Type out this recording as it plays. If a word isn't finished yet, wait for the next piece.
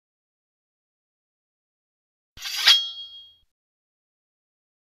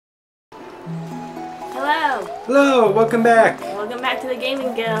Hello, welcome back. Welcome back to the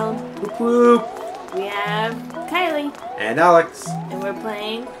Gaming Guild. Whoop whoop. We have Kylie. And Alex. And we're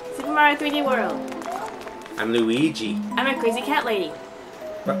playing Super Mario 3D World. I'm Luigi. I'm a crazy cat lady.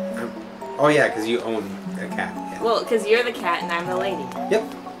 But oh yeah, because you own a cat. Yeah. Well, because you're the cat and I'm the lady. Yep.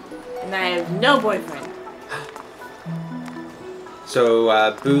 And I have no boyfriend.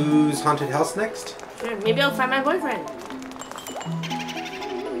 So, Boo's Haunted House next? Sure, maybe I'll find my boyfriend.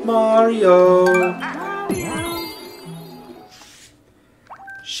 Mario. Mario.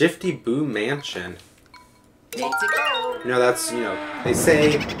 Shifty Boo Mansion. Need to go. You know, that's, they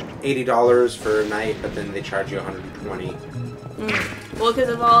say $80 for a night, but then they charge you $120. Well, because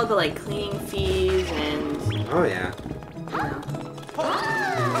of all the, cleaning fees and... Oh, yeah.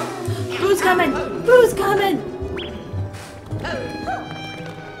 Boo's coming! Boo's coming!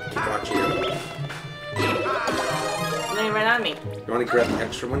 Keep watching it. And then he ran on me. You want to grab the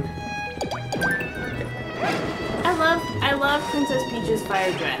extra one? I love Princess Peach's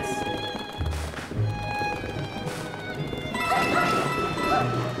fire dress.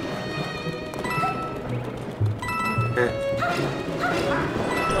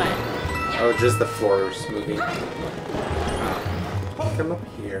 What? Oh, just the floor is moving. Come up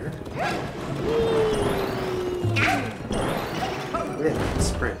here. Yeah, you can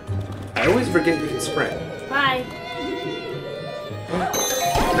sprint. I always forget you can sprint. Bye.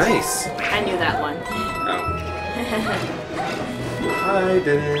 Nice. I knew that one. Oh. I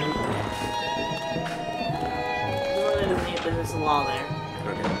didn't. There's a wall there.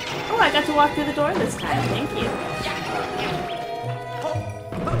 Okay. Oh, I got to walk through the door this time. Thank you. Oh,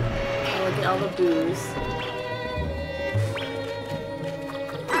 look at all the boos.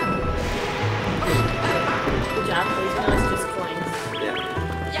 Good job, please. No, it's just coins. Yeah.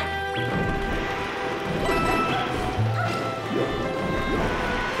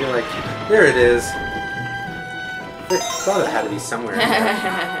 I feel like there it is. I thought it had to be somewhere.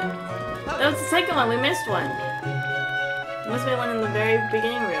 That was the second one. We missed one. There must be one in the very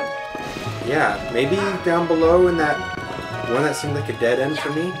beginning room. Yeah, maybe down below in that one that seemed like a dead end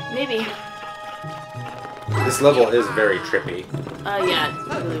for me. Maybe. This level is very trippy. Oh, yeah. It's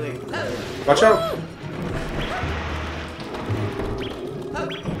really weird. Watch out!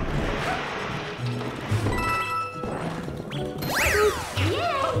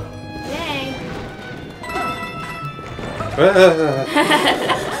 Yay!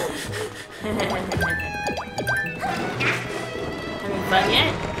 Having fun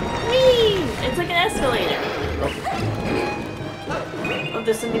yet? Whee! It's like an escalator. Oh,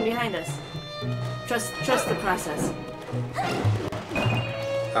 there's something behind us. Trust the process.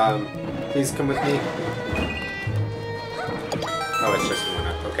 Please come with me. Oh, it's just one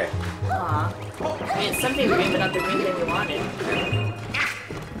up. Okay. Aw. I mean, it's something green, but not the green thing we wanted.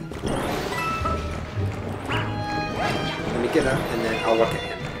 Let me get up, and then I'll look at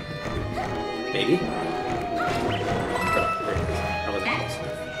him. Maybe? Oh, there it is. I wasn't close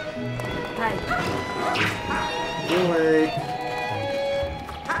enough. Hi. Anyway.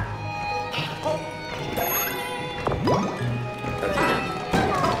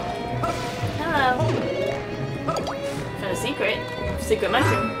 Hello. Found a secret. Secret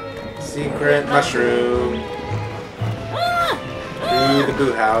mushroom. Secret mushroom. Ah! Through the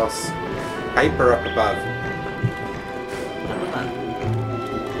Boo house. Piper up above.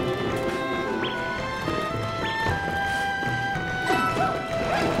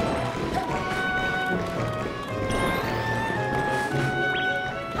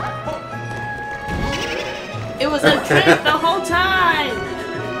 It was a trick the whole time!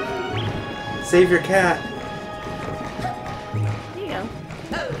 Save your cat. There you go.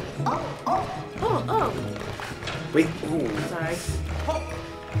 Oh. Wait. Ooh. Sorry.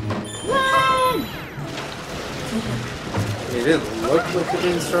 Run! It didn't look like the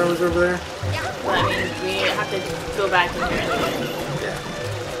green star was over there. Well, I mean, we have to go back in here anyway. Yeah.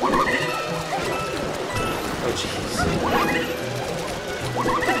 Oh, jeez.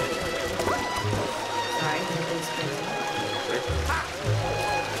 Sorry. It's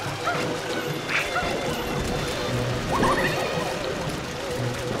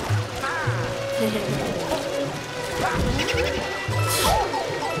I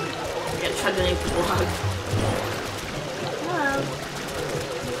got chugged underneath the block. Hello.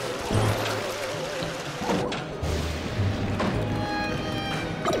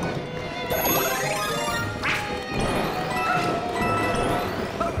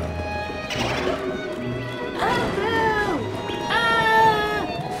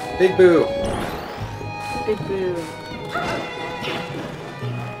 Big Boo. Big Boo.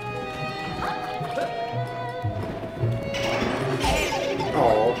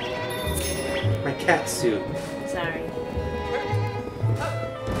 cat suit. Sorry.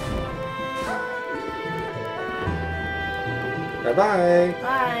 Bye-bye.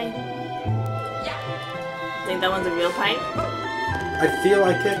 Bye. Think that one's a real pipe? I feel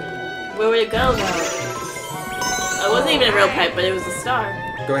like it. Where would it go, though? It wasn't even a real pipe, but it was a star.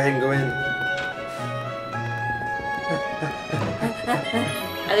 Go ahead and go in.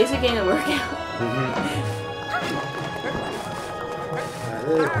 At least you're getting a workout.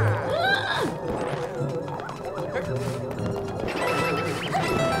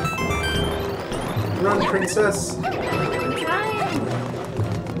 Run, princess. I'm trying.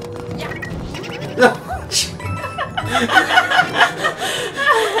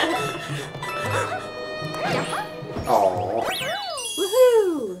 Aww.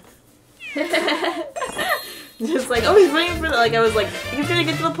 Woohoo! Just like, oh, he's running for the, like, I was like, he's gonna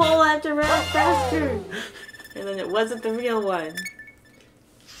get to the pole, I have to run faster. And then it wasn't the real one.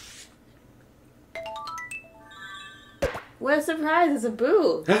 What a surprise, it's a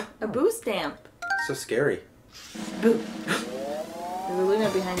boo. A boo stamp. So scary. Boo. There's a Luna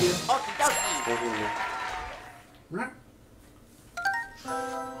behind you.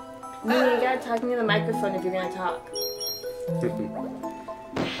 Luna, you gotta talk into the microphone if you're gonna talk. Ooh.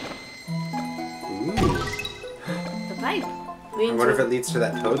 The pipe. I wonder if it leads to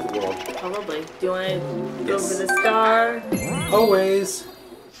that Toad world. Probably. Do you want to go Yes. for the star? Always.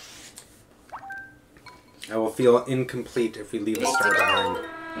 I will feel incomplete if we leave a star behind.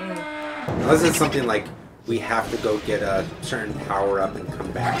 Unless it's something like we have to go get a certain power up and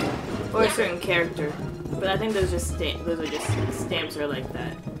come back. Or a certain character. But I think those are just stamps are like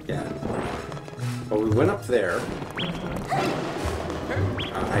that. Yeah. Well, we went up there.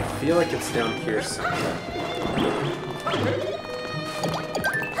 I feel like it's down here somewhere.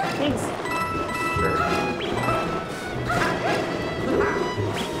 Thanks. Sure.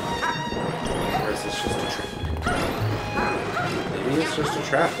 Or is this just a trap? Maybe it's just a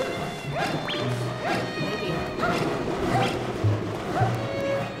trap. Maybe.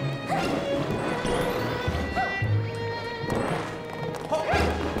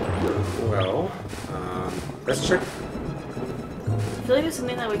 Well, let's check. I feel like there's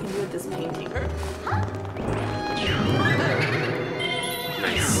something that we can do with this painting.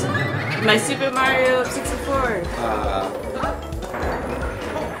 Nice. My Super Mario 64.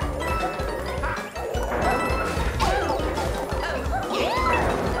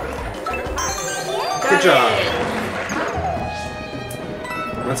 Good job.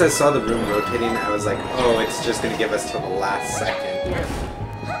 Once I saw the room rotating, I was like, oh, it's just going to give us till the last second.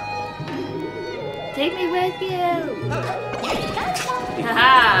 Take me with you.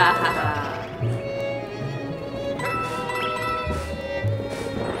 Haha.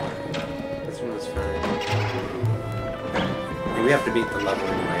 This one was fine. And we have to beat the level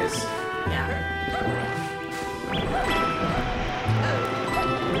anyways. Yeah.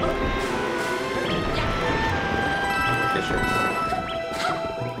 Okay, sure.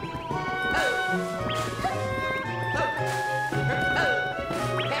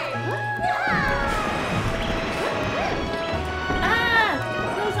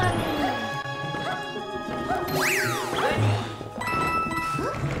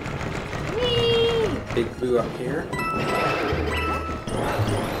 Big Boo up here.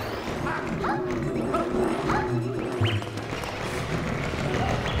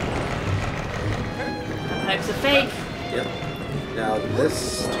 Pipe's a fake. Yep. Now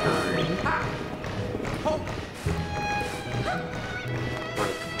this time.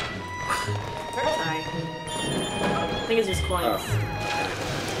 Sorry. I think it's just coins. Oh.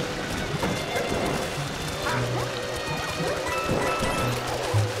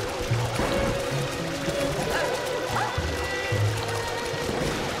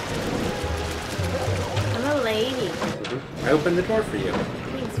 I'm a lady. I opened the door for you.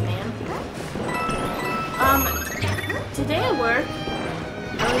 Thanks, man. Today at work,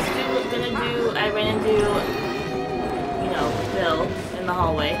 I ran into, Bill in the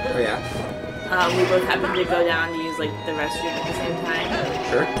hallway. Oh yeah? We both happened to go down to use, like, the restroom at the same time.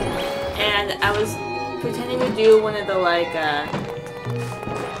 Sure. And I was pretending to do one of the, like,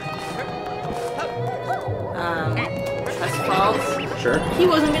 trust falls. Sure. He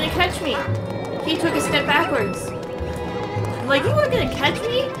wasn't gonna catch me. He took a step backwards. I'm like, you weren't gonna catch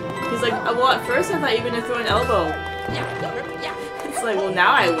me? He's like, well, at first I thought you were gonna throw an elbow. It's like, well,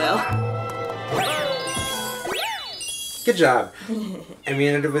 now I will. Good job. I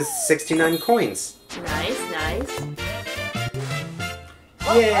mean, it was 69 coins. Nice, nice.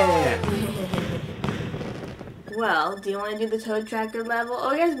 Yeah. Well, do you want to do the Toad Tracker level?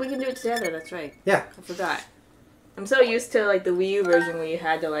 Oh, yes, we can do it together. That's right. Yeah. I forgot. I'm so used to, like, the Wii U version where you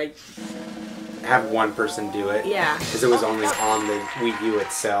had to, like, have one person do it. Yeah. Because it was only on the Wii U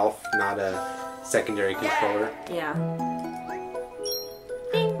itself, not a secondary controller. Yeah.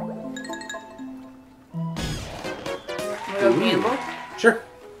 Wanna go gamble? Sure.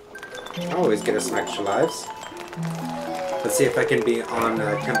 I always get us some extra lives. Let's see if I can be on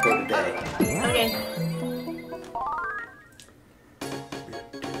tempo today. Okay.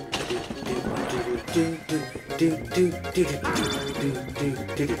 Pretty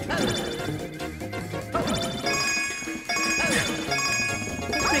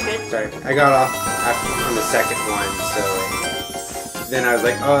good. Sorry, I got off on the second one, so then I was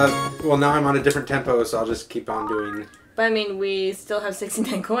like, well now I'm on a different tempo, so I'll just keep on doing. But I mean, we still have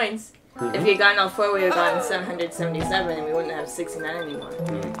 69 coins. If we had gotten all 4, we would have gotten 777, and we wouldn't have 69 anymore.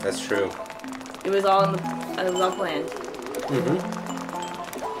 That's true. It was all in the, it was all planned.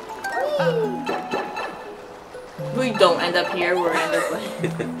 We don't end up here. We're end up like.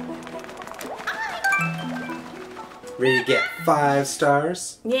 Ready to get 5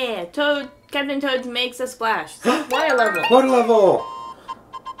 stars? Yeah, Toad. Captain Toad makes a splash. Water level. Water level.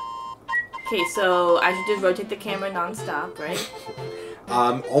 Okay, so I should just rotate the camera non-stop, right?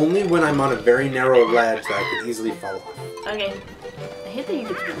 Only when I'm on a very narrow ledge that I could easily fall off. Okay. I hate that you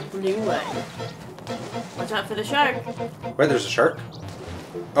get to the blue one. Watch out for the shark. Wait, there's a shark?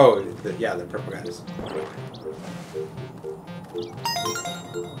 Oh, yeah, the purple guys.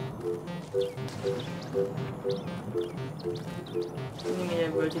 You need me to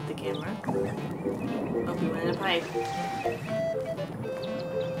rotate the camera? Oh, we went in a pipe.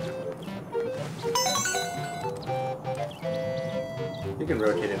 You can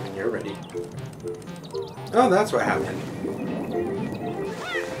rotate it when you're ready. Oh, that's what happened.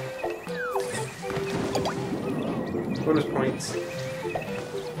 Bonus points.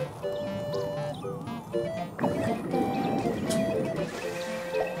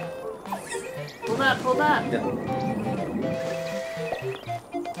 Hold up, hold up. Yeah.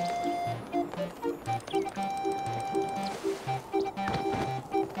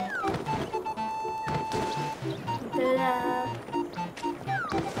 Ta-da.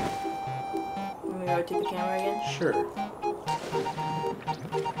 Let me rotate the camera again. Sure.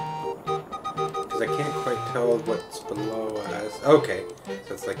 Because I can't quite tell what's below us. Okay,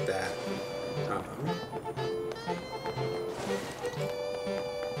 so it's like that.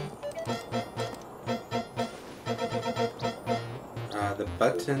 The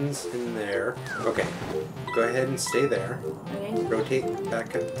button's in there. Okay, go ahead and stay there. Okay. Rotate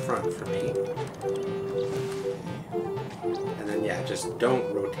back up front for me. And then, yeah, just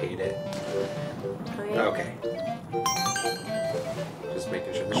don't rotate it. Okay. Okay. Just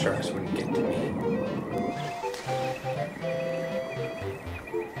making sure the sharks wouldn't get to me.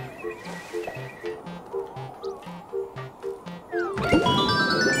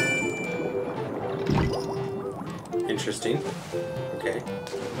 Interesting. Okay.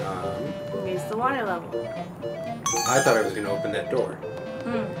 Raise the water level. I thought I was going to open that door.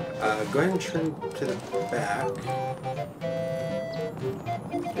 Hmm. Go ahead and turn to the back.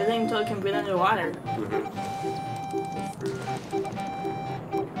 Good thing Toad can breathe underwater. You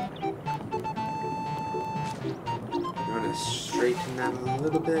want to straighten that a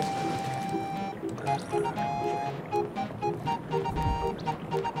little bit?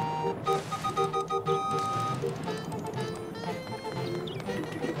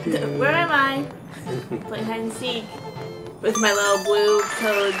 Where am I? Playing hide and seek with my little blue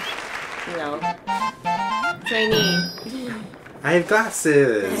Toad, you know, trainee. I have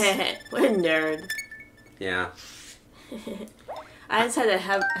glasses! What a nerd. Yeah. I just had to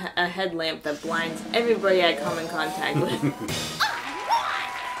have a headlamp that blinds everybody I come in contact with.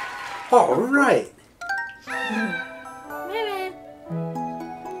 Alright!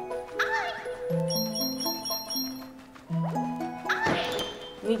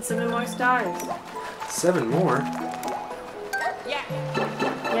 Need 7 more stars. 7 more? Yeah,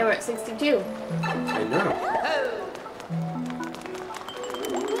 we're at 62. I know.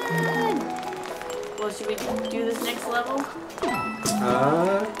 Well, should we do this next level?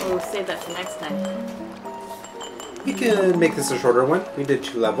 Or we'll save that for next time. We can make this a shorter one. We did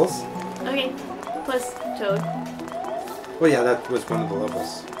 2 levels. Okay, plus Toad. Well, yeah, that was one of the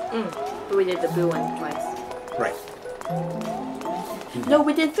levels. But we did the blue one twice. Right. No,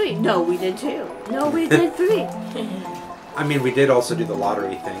 we did 3. No, we did 2. No, we did 3. I mean, we did also do the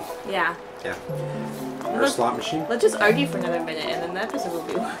lottery thing. Yeah. Yeah. Or slot machine. Let's just argue for another minute and then the episode will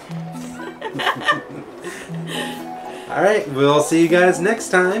be long. Alright, we'll see you guys next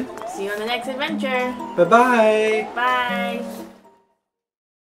time. See you on the next adventure. Bye-bye. Bye.